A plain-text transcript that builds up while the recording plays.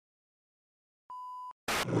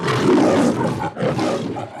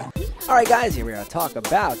All right, guys, here we are to talk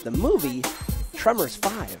about the movie Tremors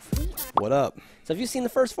 5. What up? So have you seen the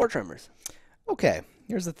first 4 Tremors? Okay,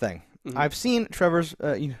 here's the thing. I've seen Tremors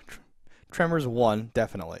 1,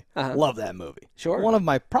 definitely. Love that movie. Sure.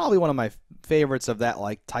 Probably one of my favorites of that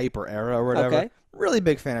like type or era or whatever. Okay. Really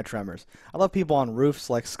big fan of Tremors. I love people on roofs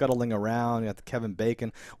like scuttling around. You got the Kevin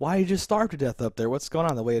Bacon. Why you just starve to death up there? What's going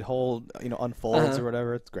on? The way it unfolds or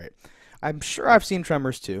whatever. It's great. I'm sure I've seen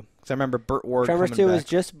Tremors 2 because I remember Burt Ward. Tremors 2 back. is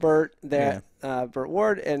just Burt Burt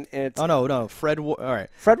Ward and it's no, Fred Ward. All right,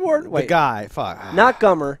 Fred Ward. Wait, the guy. Fuck. not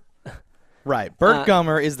Gummer. Right. Burt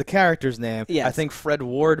Gummer is the character's name. Yes. I think Fred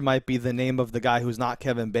Ward might be the name of the guy who's not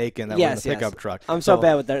Kevin Bacon that was in the pickup truck. I'm so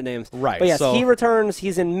bad with their names. Right. But yes, so, he returns.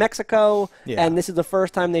 He's in Mexico, Yeah. and this is the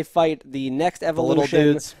first time they fight the next evolution.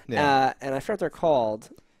 little dudes. Yeah. And I forget what they're called.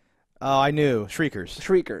 Oh, I knew. Shriekers.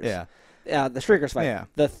 Shriekers. Yeah. The Shriekers fight. Yeah.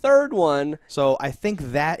 The third one. So I think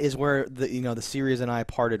that is where the series and I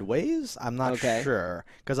parted ways. I'm not sure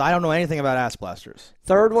because I don't know anything about ass blasters.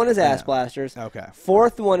 Third one is Ass Blasters. Okay.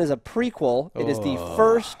 Fourth one is a prequel. It is the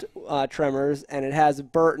first Tremors, and it has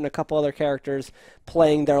Burt and a couple other characters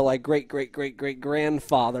playing their like great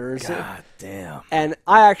grandfathers. God damn. And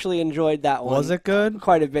I actually enjoyed that one. Was it good?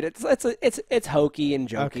 Quite a bit. It's hokey and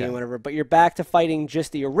jokey and whatever. But you're back to fighting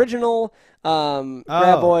just the original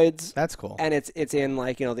graboids. That's cool. And it's in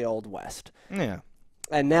like the Old West. Yeah.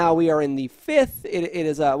 And now we are in the 5th. It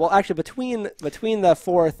is well, actually between the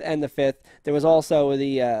 4th and the 5th, there was also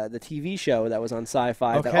the TV show that was on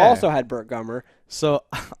Sci-Fi that also had Burt Gummer. So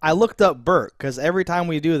I looked up Burt because every time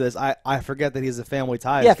we do this, I forget that he's a Family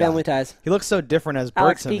Ties. Yeah, guy. Family Ties. He looks so different as Burt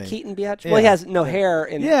Alex to P. me. Keaton, biatch. Yeah. Well, he has no hair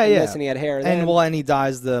in this, and he had hair then. And he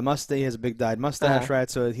dyes the mustache. He has a big dyed mustache, right?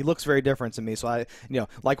 So he looks very different to me. So I,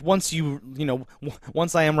 like once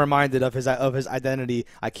once I am reminded of his identity,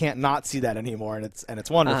 I can't not see that anymore, and it's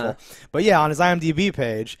wonderful. But yeah, on his IMDb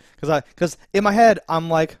page, because in my head I'm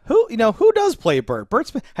like, who does play Burt?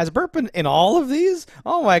 Has Burt been in all of these?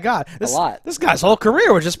 Oh my God, a lot. This guy's whole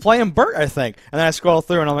career was just playing Burt, I think. And then I scroll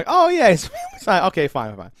through and I'm like, oh yeah, he's fine. Okay,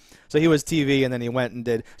 fine. So he was TV, and then he went and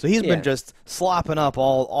did. So he's been just slopping up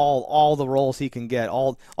all the roles he can get,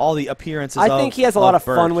 all the appearances. I think he has a lot of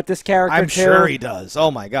Burt. fun with this character. I'm too. sure he does. Oh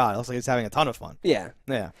my God, it looks like he's having a ton of fun. Yeah.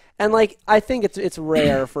 Yeah. And I think it's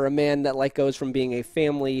rare for a man that goes from being a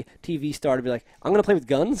family TV star to be like, I'm gonna play with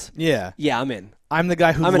guns. Yeah. Yeah, I'm in. I'm the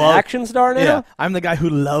guy who I'm an action star now. Yeah. I'm the guy who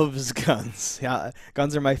loves guns. Yeah.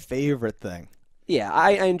 Guns are my favorite thing. Yeah,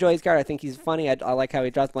 I enjoy his character. I think he's funny. I like how he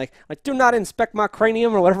drops like do not inspect my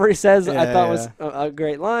cranium or whatever he says. I thought was a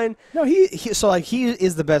great line. No, he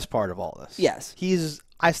is the best part of all this. Yes.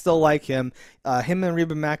 I still like him. Him and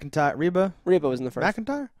Reba McEntire. Reba was in the first.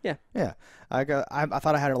 McEntire? Yeah. Yeah. I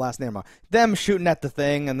thought I had her last name wrong. Them shooting at the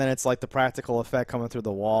thing, and then it's like the practical effect coming through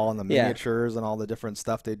the wall and the miniatures and all the different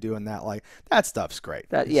stuff they do in that. Like, that stuff's great.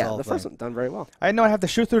 The first one done very well. I didn't know I have to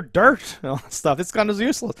shoot through dirt and all that stuff. This gun is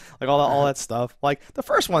useless. Like, all that stuff. Like, the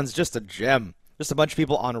first one's just a gem. Just a bunch of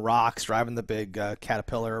people on rocks driving the big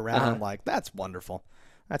caterpillar around. Like, that's wonderful.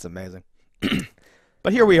 That's amazing.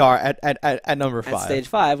 But here we are at number 5. At stage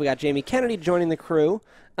 5, we got Jamie Kennedy joining the crew.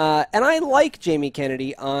 And I like Jamie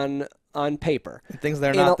Kennedy on paper. Things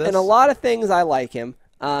that are not this? In a lot of things, I like him.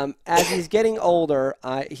 As he's getting older,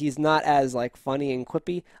 he's not as funny and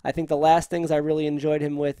quippy. I think the last things I really enjoyed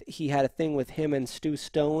him with, he had a thing with him and Stu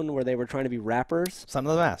Stone where they were trying to be rappers. Son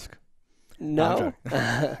of the Mask. No.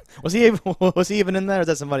 Was he even in there, or is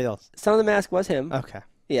that somebody else? Son of the Mask was him. Okay.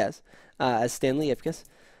 Yes, as Stanley Ipkiss.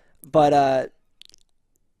 But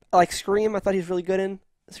Scream, I thought he was really good in.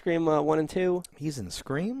 Scream 1 and 2. He's in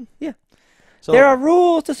Scream? Yeah. So, there are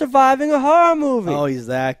rules to surviving a horror movie. Oh, he's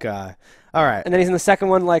that guy. All right. And then he's in the second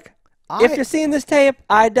one if you're seeing this tape,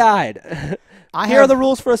 I died. Here are the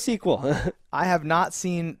rules for a sequel. I have not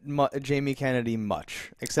seen Jamie Kennedy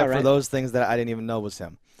much, except for those things that I didn't even know was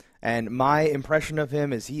him. And my impression of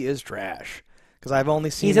him is he is trash. Because I've only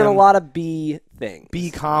seen He's in a lot of B things. B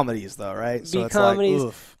comedies, though, right? B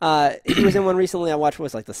comedies. He was in one recently I watched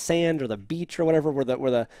was The Sand or the Beach or whatever,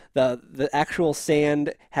 where the actual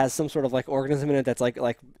sand has some sort of organism in it that's like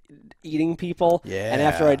eating people. Yeah. And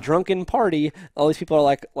after a drunken party, all these people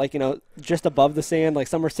are just above the sand. Like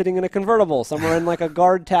some are sitting in a convertible, some are in a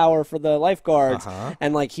guard tower for the lifeguards,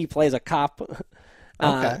 and he plays a cop.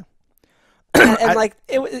 Okay.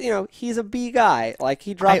 And he's a B guy.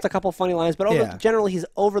 He dropped a couple funny lines, but generally he's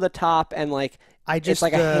over the top and it's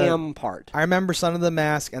like a ham part. I remember Son of the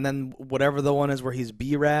Mask, and then whatever the one is where he's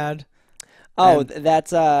B-Rad. Oh,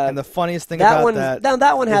 that's and the funniest thing about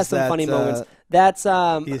that one has some funny moments. That's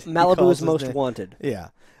Malibu's Most Wanted. Yeah.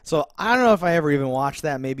 So I don't know if I ever even watched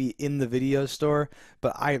that, maybe in the video store,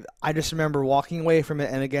 but I just remember walking away from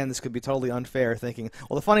it, and again, this could be totally unfair, thinking,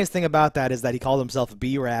 well, the funniest thing about that is that he called himself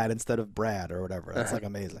B-Rad instead of Brad or whatever. That's like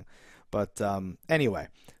amazing. But anyway,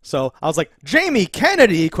 so I was like, Jamie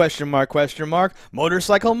Kennedy, question mark,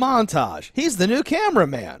 motorcycle montage. He's the new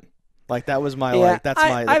cameraman. Like, that was my, like, that's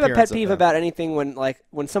my I have a pet appearance of peeve that. about anything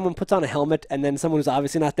when someone puts on a helmet and then someone who's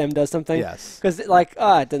obviously not them does something. Yes. Because, like,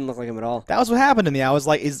 it didn't look like him at all. That was what happened to me. I was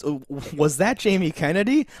like, was that Jamie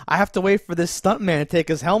Kennedy? I have to wait for this stuntman to take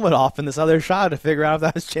his helmet off in this other shot to figure out if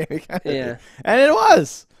that was Jamie Kennedy. Yeah. And it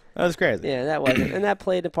was. That was crazy. Yeah, that was it. And that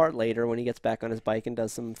played a part later when he gets back on his bike and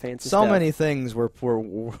does some fancy So stuff. many things were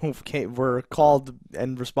called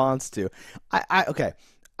in response to. Okay.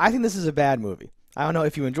 I think this is a bad movie. I don't know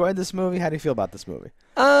if you enjoyed this movie. How do you feel about this movie?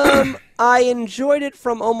 I enjoyed it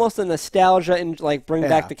from almost a nostalgia and like bring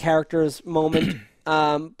back the characters moment.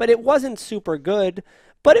 But it wasn't super good.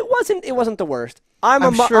 But it wasn't the worst. I'm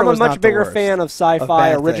a much bigger fan of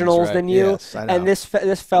sci-fi originals than you, yes, I know. and this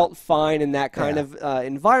felt fine in that kind of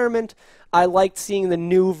environment. I liked seeing the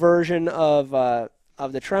new version of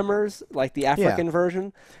the Tremors, like the African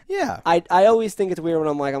version. Yeah. I always think it's weird when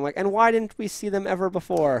I'm like, and why didn't we see them ever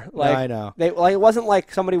before? Like, I know. It wasn't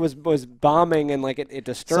like somebody was bombing and like it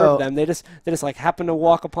disturbed them. They just like happened to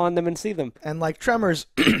walk upon them and see them. And like Tremors,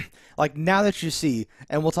 like now that you see,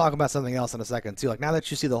 and we'll talk about something else in a second too. Like now that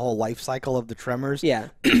you see the whole life cycle of the Tremors,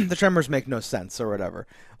 the Tremors make no sense or whatever.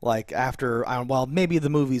 Like after, well, maybe the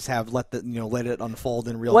movies have let it unfold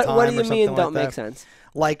in real time. What do you or something mean don't like make sense?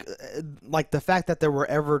 Like the fact that there were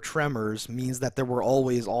ever Tremors means that there were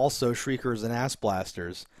always also Shriekers and Ass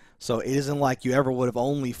Blasters. So it isn't like you ever would have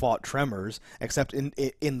only fought Tremors, except in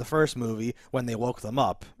the first movie when they woke them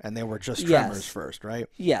up and they were just Tremors first, right?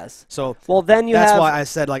 Yes. So well, then that's why I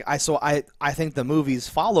said like I think the movies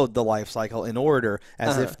followed the life cycle in order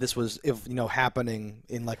as if this was happening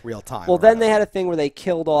in like real time. Well, then they had a thing where they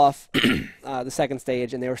killed off the second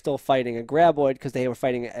stage and they were still fighting a graboid because they were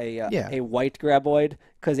fighting a white graboid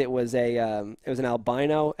because it was an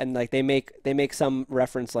albino, and like they make some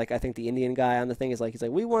reference, like I think the Indian guy on the thing is like, he's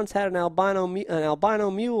like, we once had an albino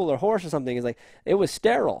mule or horse or something. He's like, it was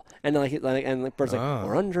sterile, and and the bird's like,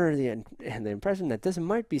 we're under the impression that this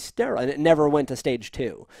might be sterile, and it never went to stage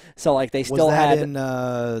 2. So like they still had. Was that in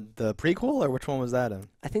the prequel, or which one was that in?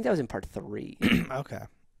 I think that was in part 3. Okay.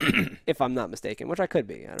 If I'm not mistaken, which I could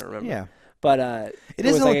be, I don't remember. Yeah. But it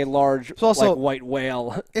was like a large also, like white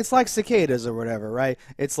whale. It's like cicadas or whatever, right?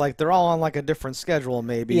 It's like they're all on like a different schedule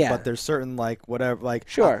maybe, but there's certain like whatever, like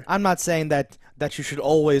sure. I'm not saying that you should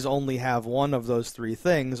always only have one of those 3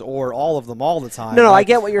 things or all of them all the time. No, like, I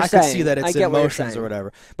get what you're saying. I can see that it's in motions or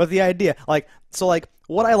whatever. But the idea,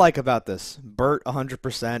 what I like about this, Bert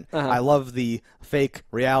 100%. I love the fake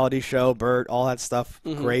reality show, Bert, all that stuff,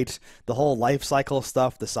 great. The whole life cycle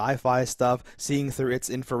stuff, the sci-fi stuff, seeing through its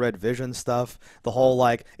infrared vision stuff, the whole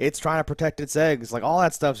like it's trying to protect its eggs, like all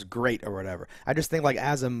that stuff's great or whatever. I just think like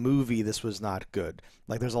as a movie this was not good.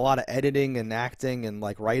 Like there's a lot of editing and acting and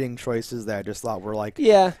like writing choices that I just thought were like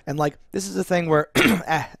and like this is a thing where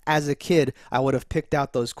as a kid I would have picked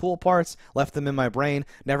out those cool parts, left them in my brain,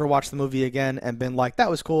 never watched the movie again, and been like, that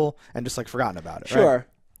was cool, and just like forgotten about it. Sure. Right?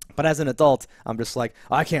 But as an adult, I'm just like,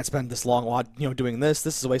 I can't spend this long while doing this.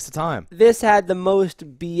 This is a waste of time. This had the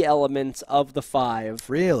most B elements of the 5.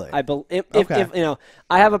 Really? If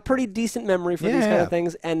I have a pretty decent memory for these kind of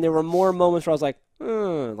things, and there were more moments where I was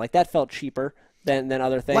like that felt cheaper than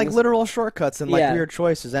other things. Like literal shortcuts and like weird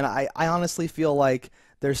choices. And I honestly feel like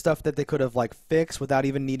there's stuff that they could have like fixed without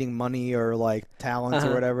even needing money or like talent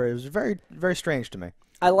or whatever. It was very, very strange to me.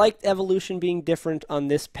 I liked evolution being different on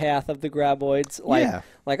this path of the graboids.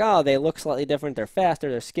 They look slightly different. They're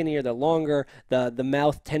faster, they're skinnier, they're longer. The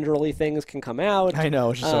mouth tendrily things can come out. I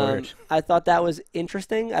know, it's just so weird. I thought that was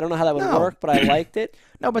interesting. I don't know how that would work, but I liked it.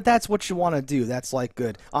 No, but that's what you want to do. That's like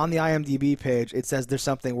good. On the IMDb page, it says there's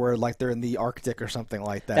something where like they're in the Arctic or something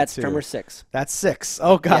like that. That's too. Tremors 6. That's 6.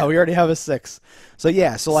 Oh god, we already have a 6. So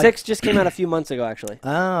yeah, so like 6 just came out a few months ago, actually.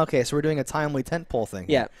 Oh, okay. So we're doing a timely tentpole thing.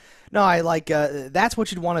 Yeah. No, I like that's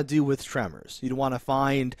what you'd want to do with Tremors. You'd want to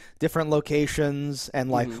find different locations and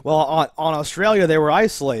like, well, on Australia they were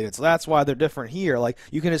isolated, so that's why they're different here. Like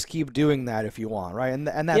you can just keep doing that if you want, right? And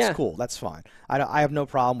that's cool. That's fine. I have no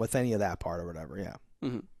problem with any of that part or whatever. Yeah.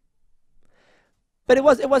 But it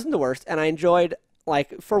wasn't the worst, and I enjoyed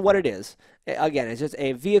like for what it is. Again, it's just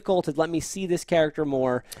a vehicle to let me see this character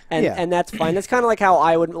more, and that's fine. That's kind of like how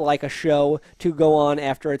I would like a show to go on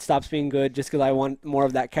after it stops being good, just because I want more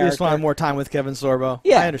of that character. You just want more time with Kevin Sorbo.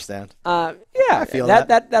 Yeah, I understand. Yeah, Yeah, I feel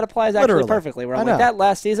that applies actually Literally. perfectly. Where I I'm like, know. that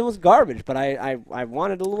last season was garbage, but I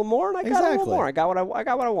wanted a little more, and I got a little Exactly. more. I got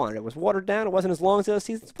what I wanted. It was watered down. It wasn't as long as the other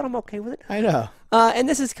seasons, but I'm okay with it. I know. And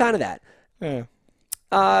this is kind of that. Yeah.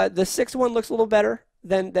 The sixth one looks a little better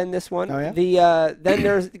than this one. Oh, yeah? Then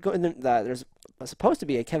there's supposed to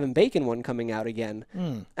be a Kevin Bacon one coming out again,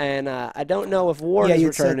 and I don't know if Ward Yeah, is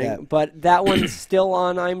you'd said returning, that. but that one's still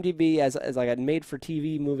on IMDb as like a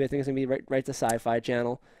made-for-TV movie. I think it's gonna be right to Sci-Fi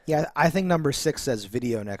Channel. Yeah, I think number 6 says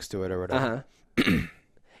video next to it or whatever.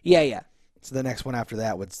 Yeah. So the next one after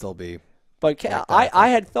that would still be. But Like that, I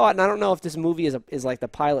had thought, and I don't know if this movie is like the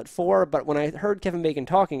pilot for, but when I heard Kevin Bacon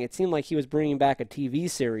talking, it seemed like he was bringing back a TV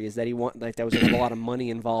series that there was a lot of money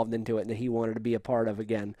involved into it, and that he wanted to be a part of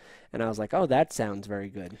again. And I was like, oh, that sounds very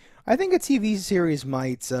good. I think a TV series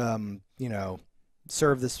might,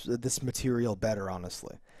 serve this material better.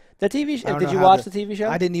 Honestly, The TV show. I don't Did know you how watch to- the TV show?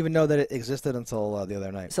 I didn't even know that it existed until the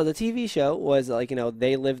other night. So the TV show was like,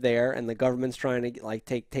 they live there, and the government's trying to like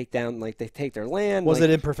take down, like they take their land. Was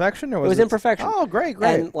like, it Imperfection or was it was Imperfection? Oh, great.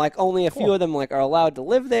 And like only a few of them like are allowed to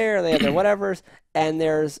live there. They have their whatevers, and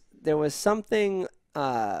there was something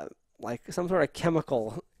like some sort of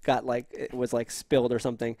chemical got like it was like spilled or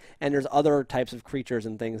something, and there's other types of creatures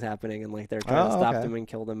and things happening, and like they're trying to stop them and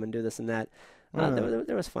kill them and do this and that.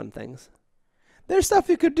 There was fun things. There's stuff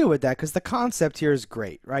you could do with that because the concept here is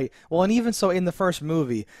great, right? Well, and even so, in the first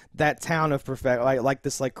movie, that town of like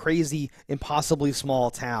this like crazy, impossibly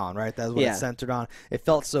small town, right? That's what it's centered on. It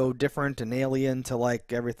felt so different and alien to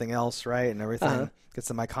like everything else, right? And everything gets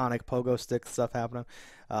some iconic pogo stick stuff happening.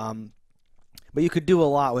 But you could do a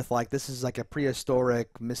lot with like this is like a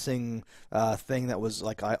prehistoric missing thing that was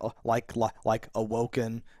like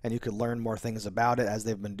awoken, and you could learn more things about it as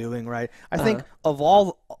they've been doing. Right? I think of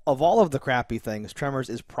all of the crappy things, Tremors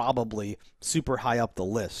is probably super high up the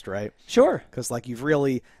list. Right? Sure. Because like you've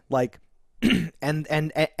really like.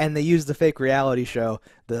 and they use the fake reality show,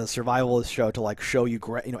 the survivalist show, to like show you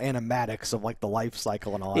animatics of like the life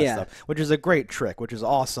cycle and all that stuff, which is a great trick, which is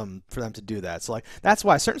awesome for them to do that. So like that's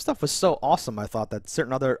why certain stuff was so awesome. I thought that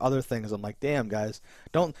certain other things, I'm like, damn guys,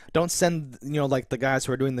 don't send like the guys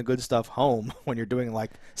who are doing the good stuff home when you're doing like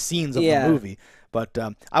scenes of the movie. But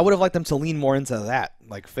I would have liked them to lean more into that,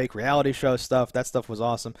 like fake reality show stuff. That stuff was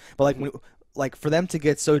awesome. But like for them to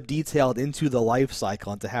get so detailed into the life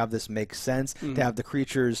cycle and to have this make sense, to have the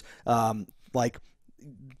creatures like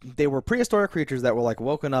they were prehistoric creatures that were like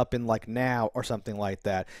woken up in like now or something like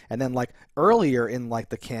that, and then like earlier in like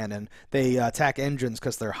the canon they attack engines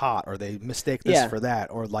because they're hot, or they mistake this for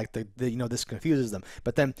that, or like this confuses them.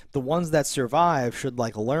 But then the ones that survive should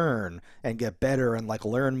like learn and get better and like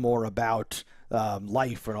learn more about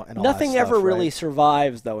life and all Nothing that stuff, ever really right?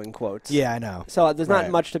 survives, though, in quotes. Yeah, I know. So there's not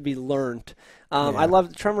much to be learned. I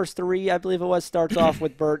love Tremors 3, I believe it was, starts off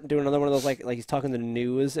with Bert doing another one of those, like he's talking to the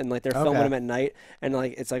news, and like they're filming him at night, and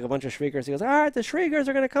like it's like a bunch of shriekers. He goes, all right, the shriekers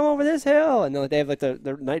are going to come over this hill. And like, they have like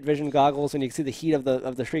the night vision goggles, and you can see the heat of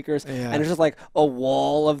the shriekers. And there's just like a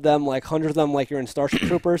wall of them, like hundreds of them, like you're in Starship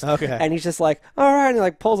Troopers. And he's just like, all right, and he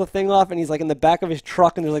like pulls a thing off, and he's like in the back of his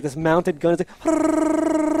truck, and there's like this mounted gun. It's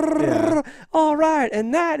like, all right,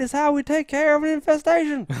 and that is how we take care of an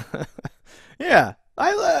infestation.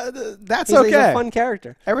 That's He's a fun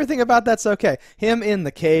character. Everything about that's okay. Him in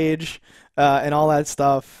the cage and all that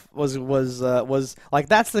stuff was like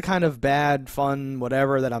that's the kind of bad fun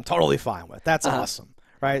whatever that I'm totally fine with. That's awesome.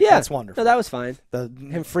 Right? Yeah, that's wonderful. No, that was fine.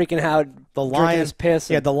 Him freaking out, the lion piss.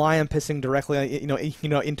 The lion pissing directly,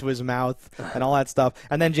 into his mouth and all that stuff.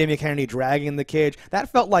 And then Jamie Kennedy dragging in the cage.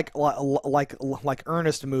 That felt like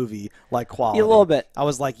earnest movie like quality. A little bit. I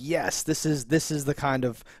was like, yes, this is the kind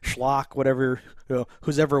of schlock, whatever,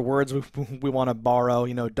 whose ever words we want to borrow.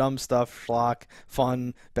 Dumb stuff, schlock,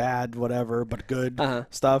 fun, bad, whatever, but good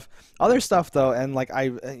stuff. Other stuff though, and like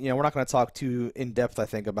we're not going to talk too in depth, I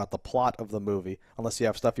think, about the plot of the movie unless you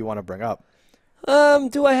have stuff you want to bring up.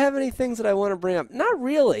 Do I have any things that I want to bring up? Not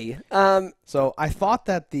really. So I thought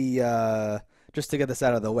that just to get this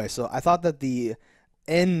out of the way, so I thought that the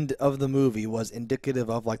end of the movie was indicative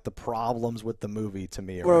of like the problems with the movie to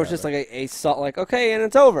me. Where it was just like a like, okay, and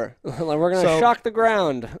it's over. Like, we're going to shock the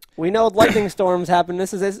ground. We know lightning storms happen.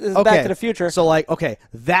 This is Back to the Future. So like, okay,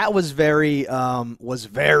 that was very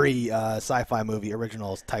sci-fi movie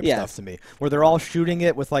original type stuff to me, where they're all shooting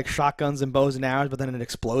it with like shotguns and bows and arrows, but then it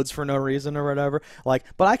explodes for no reason or whatever. Like,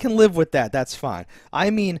 but I can live with that. That's fine. I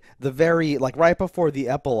mean, the very like right before the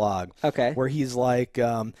epilogue, where he's like,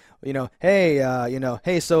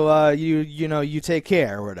 hey, so you take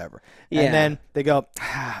care or whatever. And then they go,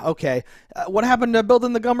 okay, what happened to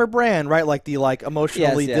building the Gummer brand, right? Like the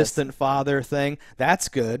emotionally distant father thing. That's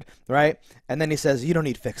good, right? And then he says, you don't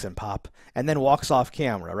need fixing, Pop. and then walks off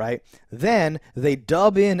camera, right? Then they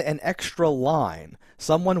dub in an extra line.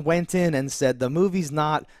 Someone went in and said, the movie's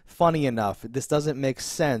not funny enough. This doesn't make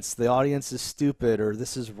sense. The audience is stupid, or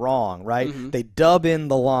this is wrong, right? They dub in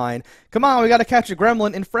the line, come on, we got to catch a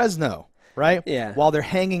gremlin in Fresno, right? Yeah. While they're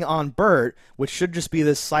hanging on Bert, which should just be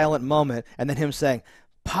this silent moment, and then him saying,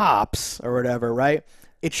 Pops, or whatever, right?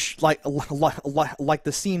 It's like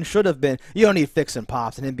the scene should have been, you don't need fixing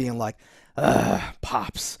Pops, and him being like,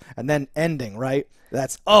 Pops, and then ending, right?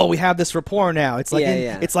 That's, oh, we have this rapport now. It's like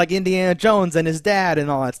it's like Indiana Jones and his dad and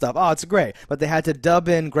all that stuff. Oh, it's great. But they had to dub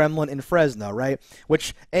in Gremlin in Fresno, right?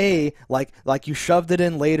 Which, like you shoved it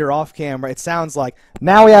in later off camera. It sounds like,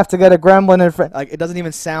 now we have to get a Gremlin in Fresno. Like, it doesn't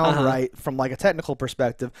even sound right from like a technical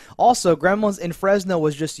perspective. Also, Gremlins in Fresno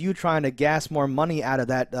was just you trying to gas more money out of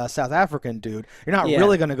that South African dude. You're not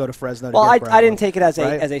really going to go to Fresno to get Gremlin, I didn't take it as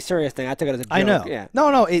right? a serious thing. I took it as a joke. I know. Yeah.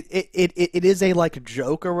 No, it is a like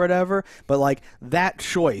joke or whatever, but like that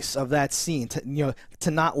choice of that scene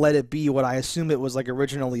to not let it be what I assume it was like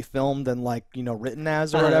originally filmed and like written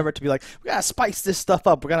as or whatever, to be like, we gotta spice this stuff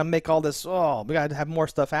up, we gotta make all this, we gotta have more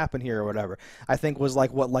stuff happen here or whatever, I think was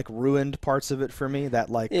like what like ruined parts of it for me,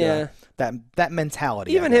 that like that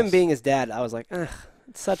mentality. Even him being his dad, I was like, ugh,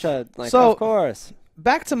 it's such a like, of course.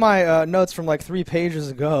 Back to my notes from like 3 pages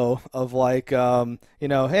ago of like,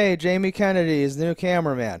 hey, Jamie Kennedy is the new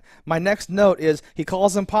cameraman. My next note is he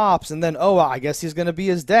calls him Pops, and then, I guess he's going to be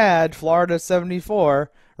his dad, Florida 74,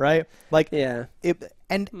 right? Like, yeah.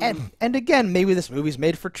 And again, maybe this movie's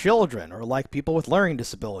made for children or like people with learning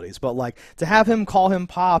disabilities, but like to have him call him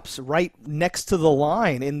Pops right next to the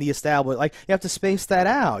line in the established, like you have to space that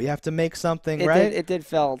out. You have to make something, right? It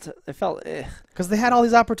felt because they had all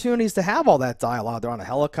these opportunities to have all that dialogue. They're on a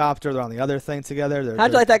helicopter. They're on the other thing together.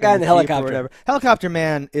 How'd you like that guy in the helicopter? Helicopter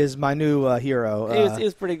Man is my new hero. He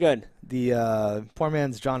was pretty good. The poor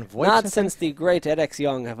man's John Voight. Not since the great Ed X.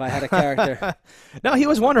 Young have I had a character. No, he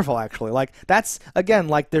was wonderful, actually. Like, that's, again,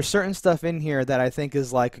 like, there's certain stuff in here that I think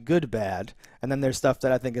is, like, good bad, and then there's stuff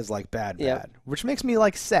that I think is, like, bad bad, which makes me,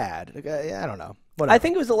 like, sad. I don't know. Whatever. I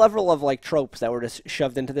think it was a level of, like, tropes that were just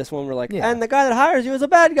shoved into this one. We're like, and the guy that hires you is a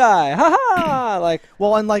bad guy. Ha-ha! Like,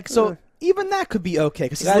 well, and, like, so... Even that could be okay.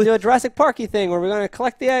 Cause you gotta do a Jurassic Parky thing where we're gonna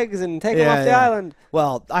collect the eggs and take them off the island.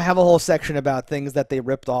 Well, I have a whole section about things that they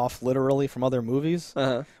ripped off literally from other movies,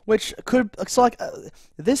 which could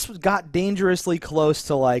this got dangerously close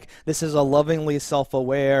to like this is a lovingly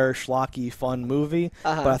self-aware, schlocky, fun movie.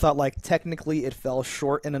 But I thought like technically it fell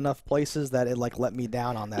short in enough places that it like let me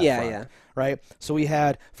down on that. front, right? So we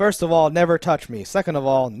had first of all, never touch me. Second of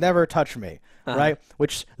all, never touch me. Right,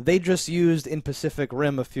 which they just used in Pacific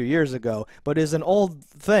Rim a few years ago, but is an old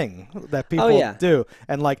thing that people do.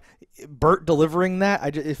 And like Bert delivering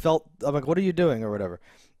that, it felt, I'm like, what are you doing or whatever.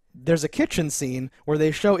 There's a kitchen scene where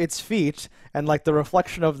they show its feet and like the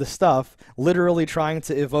reflection of the stuff literally trying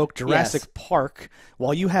to evoke Jurassic Park,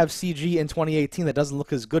 while you have CG in 2018 that doesn't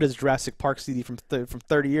look as good as Jurassic Park CG from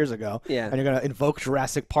 30 years ago. Yeah. And you're going to invoke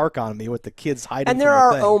Jurassic Park on me with the kids hiding and from there the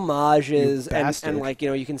are thing. homages and like,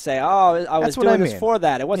 you can say, oh, I was doing this for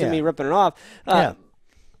that. It wasn't me ripping it off.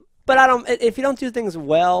 But I don't. If you don't do things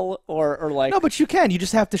well, or like no, but you can. You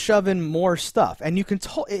just have to shove in more stuff, and you can.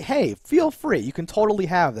 Hey, feel free. You can totally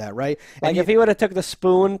have that, right? Like if he would have took the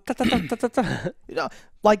spoon,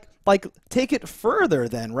 like take it further,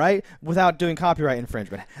 then, right? Without doing copyright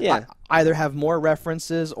infringement. Yeah. Either have more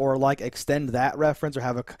references, or like extend that reference, or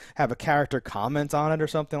have a character comment on it, or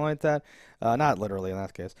something like that. Not literally in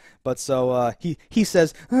that case, but so he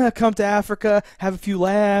says, "Come to Africa, have a few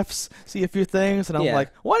laughs, see a few things," and I'm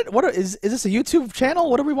like, "What is this a YouTube channel?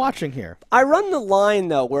 What are we watching here?" I run the line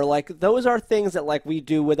though, where like those are things that like we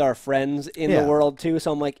do with our friends in the world too.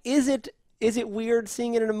 So I'm like, is it weird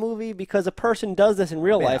seeing it in a movie? Because a person does this in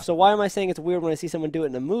real life, so why am I saying it's weird when I see someone do it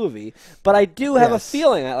in a movie? But I do have a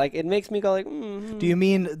feeling, like it makes me go like, Do you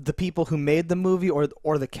mean the people who made the movie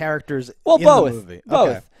or the characters in both, the movie? Both.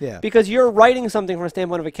 Okay. Yeah. Because you're writing something from a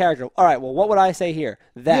standpoint of a character. All right, well, what would I say here?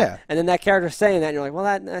 That. Yeah. And then that character's saying that, and you're like, well,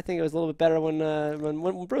 I think it was a little bit better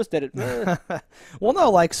when Bruce did it. Well,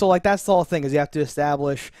 no, that's the whole thing, is you have to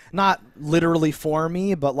establish, not literally for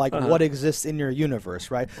me, but like what exists in your universe,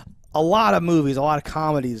 right? A lot of movies, a lot of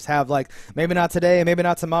comedies have like maybe not today, maybe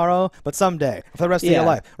not tomorrow, but someday for the rest of your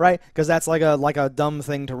life, right? Because that's like a dumb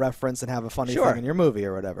thing to reference and have a funny thing in your movie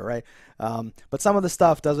or whatever, right? But some of the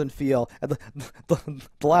stuff doesn't feel. The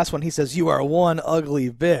last one, he says, "You are one ugly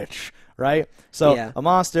bitch," right? So Yeah. a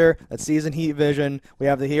monster that sees in heat vision. We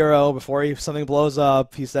have the hero, before something blows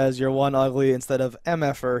up, he says, "You're one ugly," instead of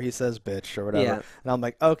MFer, he says bitch or whatever. Yeah. And I'm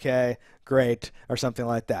like, okay, great, or something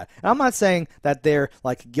like that. And I'm not saying that they're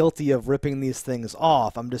like guilty of ripping these things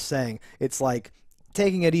off. I'm just saying it's like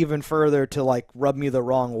taking it even further to like rub me the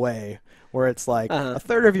wrong way, where it's like a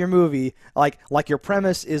third of your movie, like your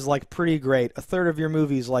premise is like pretty great. A third of your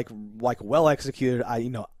movie is like well executed.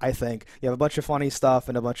 I think you have a bunch of funny stuff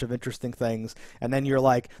and a bunch of interesting things, and then you're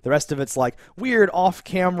like the rest of it's like weird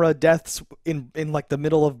off-camera deaths in like the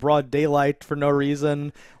middle of broad daylight for no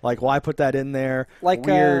reason. Like, why put that in there? Like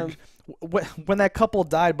weird. When that couple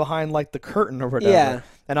died behind like the curtain or whatever, Yeah.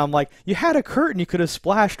 and I'm like, you had a curtain you could have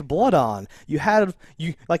splashed blood on. You have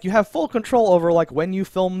full control over like when you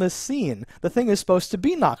film this scene. The thing is supposed to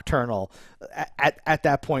be nocturnal at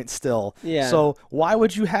that point still. Yeah. So why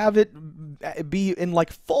would you have it be in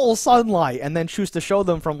like full sunlight and then choose to show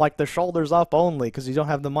them from like the shoulders up only because you don't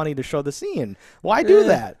have the money to show the scene? Why do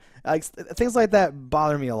that? Like, things like that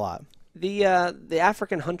bother me a lot. The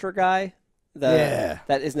African hunter guy. That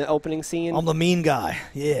is in the opening scene. I'm the mean guy.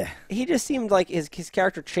 Yeah. He just seemed like his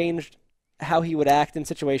character changed how he would act in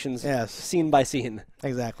situations scene by scene.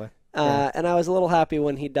 Exactly. And I was a little happy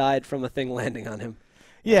when he died from a thing landing on him.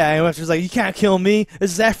 Yeah, and was just like, you can't kill me.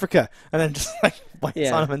 This is Africa. And then just like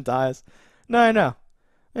bites on him and dies. No, I know.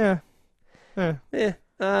 Yeah.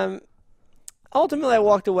 Ultimately, I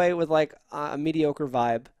walked away with like a mediocre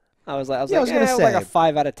vibe. I was gonna say like a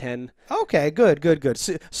 5 out of 10. Okay, good.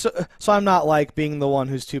 So I'm not like being the one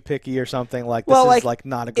who's too picky or something. Like, this is like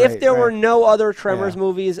not a great. If there were no other Tremors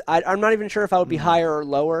movies, I'm not even sure if I would be higher or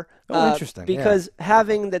lower. Interesting. Because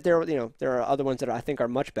having that there are other ones that I think are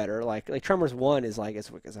much better. Like Tremors 1 is like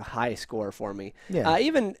is a high score for me. Yeah.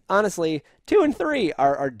 Even honestly, 2 and 3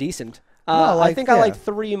 are decent. I think I like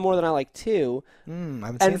 3 more than I like 2. I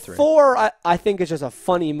haven't and seen 3. 4, I think is just a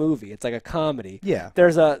funny movie. It's like a comedy. Yeah.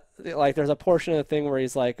 There's a portion of the thing where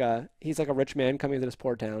he's like a rich man coming to this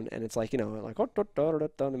poor town, and it's like, like,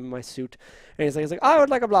 I'm in my suit, and he's like, I would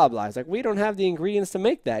like a blah blah. He's like, we don't have the ingredients to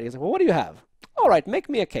make that. He's like, well, what do you have? All right, make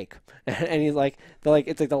me a cake. And he's like,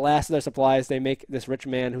 it's like the last of their supplies. They make this rich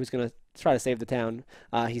man who's gonna try to save the town.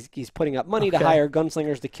 He's putting up money to hire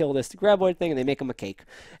gunslingers to kill this graboid thing, and they make him a cake.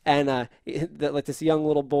 And like this young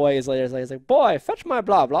little boy is like, boy, fetch my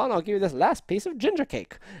blah blah, and I'll give you this last piece of ginger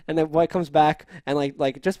cake. And the boy comes back, and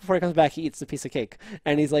like just before he comes back, he eats the piece of cake.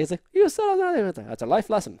 And he's like, you said that's a life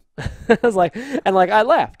lesson. I was like, and like I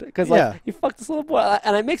laughed because you fucked this little boy,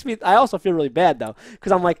 and it makes me. I also feel really bad though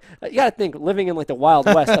because I'm like, you gotta think, living in like the Wild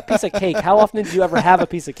West, a piece of cake. How often did you ever have a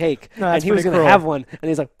piece of cake? No, and he was gonna have one, and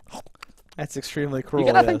he's like. That's extremely cruel. You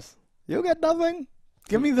get nothing? Yes. You get nothing?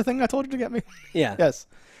 Give me the thing I told you to get me. Yeah. Yes.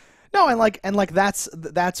 No, and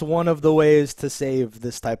that's one of the ways to save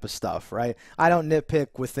this type of stuff, right? I don't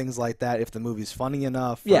nitpick with things like that if the movie's funny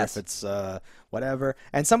enough, or if it's whatever.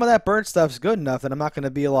 And some of that bird stuff's good enough that I'm not going to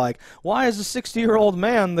be like, why is a 60-year-old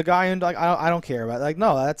man the guy? And like, I don't care about it. Like,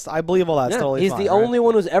 no, I believe all that's totally he's fine. He's the only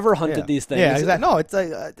one who's ever hunted these things. Yeah, exactly. No, it's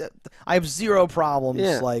I have zero problems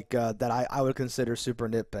that I would consider super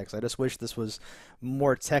nitpicks. I just wish this was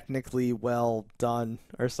more technically well done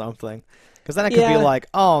or something. Because then it could be like,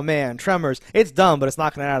 oh man, Tremors, it's dumb, but it's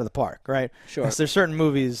knocking it out of the park, right? Sure. There's certain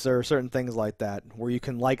movies or certain things like that where you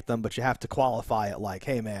can like them, but you have to qualify it like,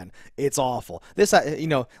 hey man, it's awful. This,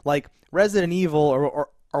 like Resident Evil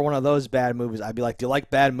or one of those bad movies, I'd be like, do you like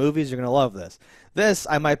bad movies? You're going to love this. This,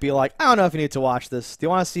 I might be like, I don't know if you need to watch this. Do you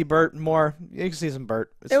want to see Bert more? You can see some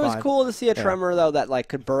Bert. It was cool to see a Tremor, though, that like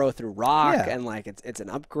could burrow through rock, and like it's an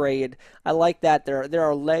upgrade. I like that. There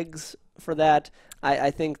are legs for that. I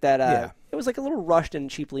think that it was like a little rushed and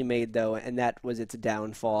cheaply made, though, and that was its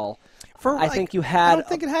downfall. I think you had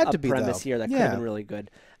a premise here that could have been really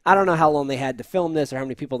good. I don't know how long they had to film this or how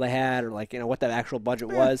many people they had or like what the actual budget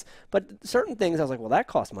was, but certain things I was like, well, that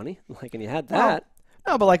cost money, like, and you had that.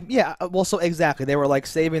 No, but like, well, so exactly, they were like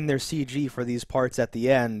saving their CG for these parts at the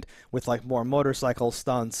end with like more motorcycle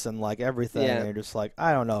stunts and like everything. And you're just like,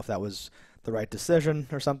 I don't know if that was the right decision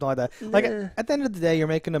or something like that. Like at the end of the day, you're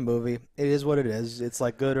making a movie. It is what it is. It's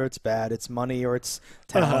like good or it's bad. It's money or it's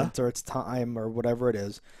talent or it's time or whatever it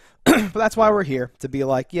is. But that's why we're here, to be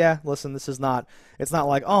like, yeah, listen, it's not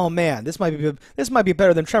like, oh man, this might be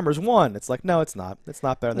better than Tremors 1. It's like, no, it's not. It's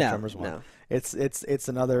not better than Tremors 1. No. It's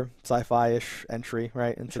another sci-fi-ish entry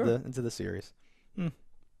right into the series.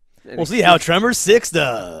 We'll see how Tremors 6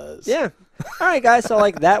 does. Yeah. All right, guys. So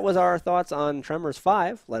like that was our thoughts on Tremors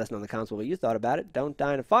 5. Let us know in the comments what you thought about it. Don't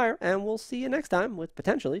die in a fire, and we'll see you next time with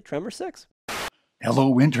potentially Tremors 6.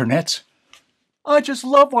 Hello, internets. I just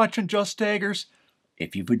love watching JustDaggers.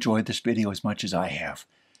 If you've enjoyed this video as much as I have,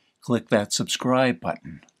 click that subscribe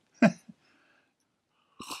button.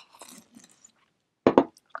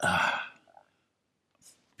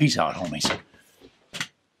 Peace out, homies.